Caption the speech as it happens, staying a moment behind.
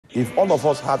If all of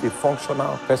us have a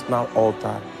functional personal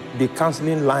altar, the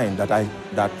counseling line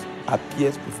that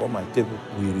appears before my table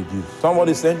will reduce.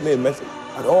 Somebody sent me a message,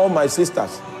 and all my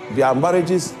sisters, their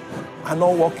marriages are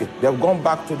not working. They've gone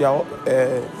back to their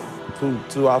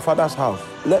to our father's house.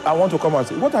 I want to come and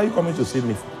say, what are you coming to see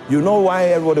me for? You know why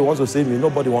everybody wants to see me?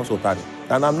 Nobody wants to tarry.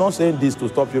 And I'm not saying this to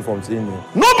stop you from seeing me.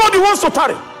 Nobody wants to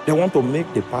tarry. They want to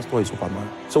make the pastor a Superman.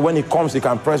 So when he comes, he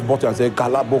can press button and say,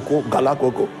 Galaboko,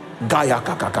 Galakoko, Gaya,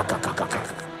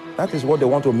 kakakakakakaka. That is what they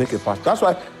want to make a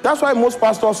pastor. That's why most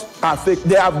pastors are fake.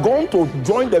 They have gone to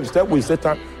join themselves with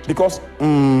Satan because,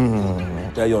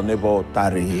 tell your neighbor,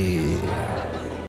 tarry.